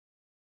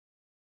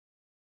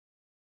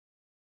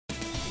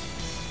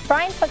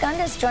Bryan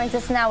Fagundes joins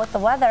us now with the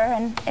weather,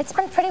 and it's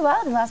been pretty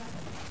wild in the last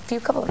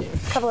couple of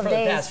days. For the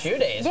past few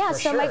days, yeah, for so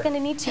sure. am I going to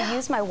need to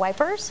use my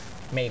wipers?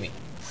 Maybe.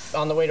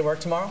 On the way to work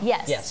tomorrow?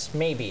 Yes. Yes,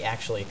 maybe,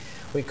 actually.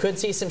 We could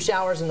see some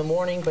showers in the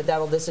morning, but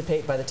that'll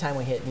dissipate by the time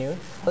we hit noon.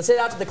 Let's head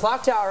out to the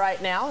clock tower right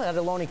now at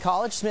Ohlone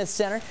College, Smith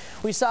Center.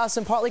 We saw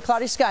some partly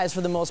cloudy skies for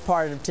the most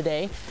part of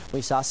today.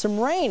 We saw some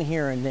rain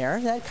here and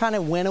there. That kind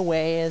of went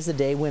away as the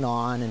day went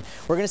on, and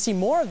we're going to see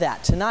more of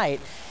that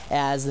tonight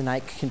as the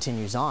night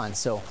continues on.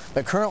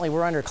 But currently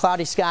we're under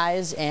cloudy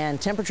skies and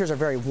temperatures are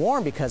very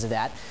warm because of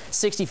that.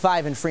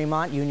 65 in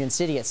Fremont, Union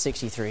City at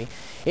 63.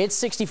 It's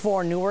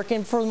 64 in Newark,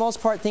 and for the most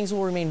part things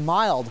will remain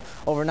mild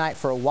overnight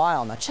for a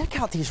while. Now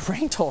check out these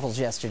rain totals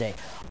yesterday.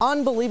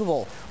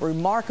 Unbelievable,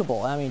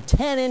 remarkable. I mean,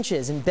 10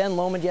 inches in Ben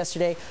Lomond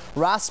yesterday.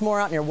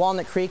 Rossmore out near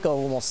Walnut Creek,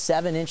 almost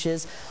 7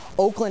 inches.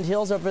 Oakland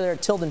Hills over there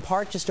at Tilden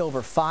Park, just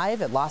over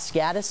 5. At Los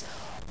Gatos,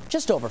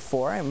 just over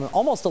 4, and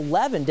almost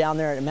 11 down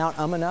there at Mount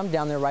Umunum,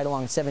 down there right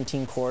along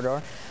 17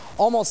 corridor.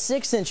 Almost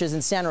 6 inches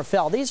in San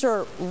Rafael. These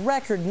are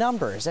record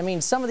numbers. I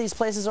mean, some of these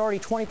places are already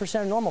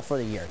 20% of normal for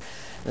the year.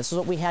 This is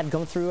what we had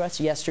come through us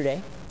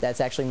yesterday.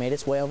 That's actually made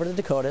its way over to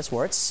Dakotas,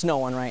 where it's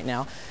snowing right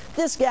now.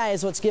 This guy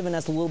is what's given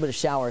us a little bit of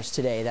showers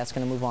today. That's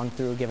going to move on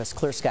through, give us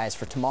clear skies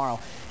for tomorrow.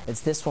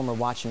 It's this one we're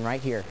watching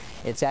right here.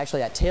 It's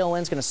actually that tail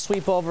end's going to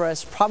sweep over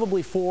us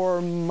probably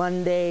for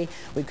Monday.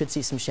 We could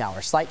see some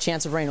showers. Slight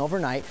chance of rain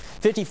overnight.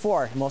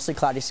 54, mostly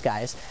cloudy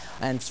skies.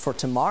 And for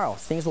tomorrow,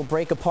 things will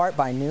break apart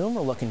by noon.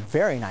 We're looking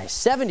very nice.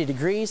 70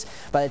 degrees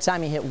by the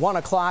time you hit 1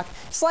 o'clock.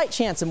 Slight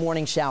chance of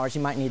morning showers.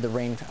 You might need the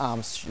rain,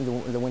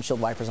 the windshield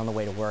wipers on the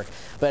way to work.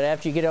 But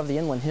after you get over the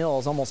inland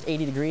hills, almost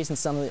 80 degrees in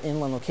some of the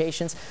inland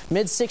locations.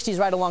 Mid-60s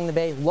right along the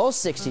bay, low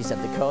 60s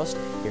at the coast.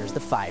 Here's the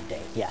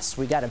 5-day. Yes,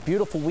 we got a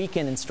beautiful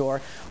weekend in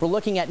store. We're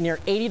looking at near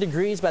 80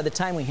 degrees by the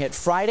time we hit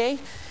Friday.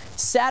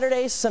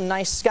 Saturday, some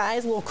nice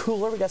skies, a little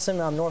cooler. We got some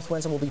north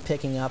winds that we'll be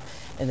picking up.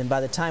 And then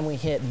by the time we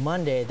hit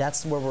Monday,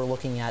 that's where we're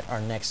looking at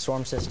our next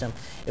storm system.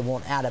 It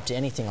won't add up to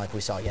anything like we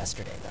saw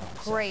yesterday,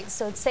 though. Great.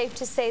 So it's safe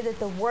to say that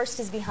the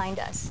worst is behind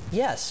us.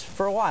 Yes,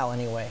 for a while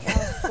anyway.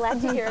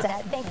 Glad to hear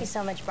that. Thank you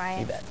so much,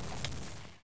 Bryan. You bet.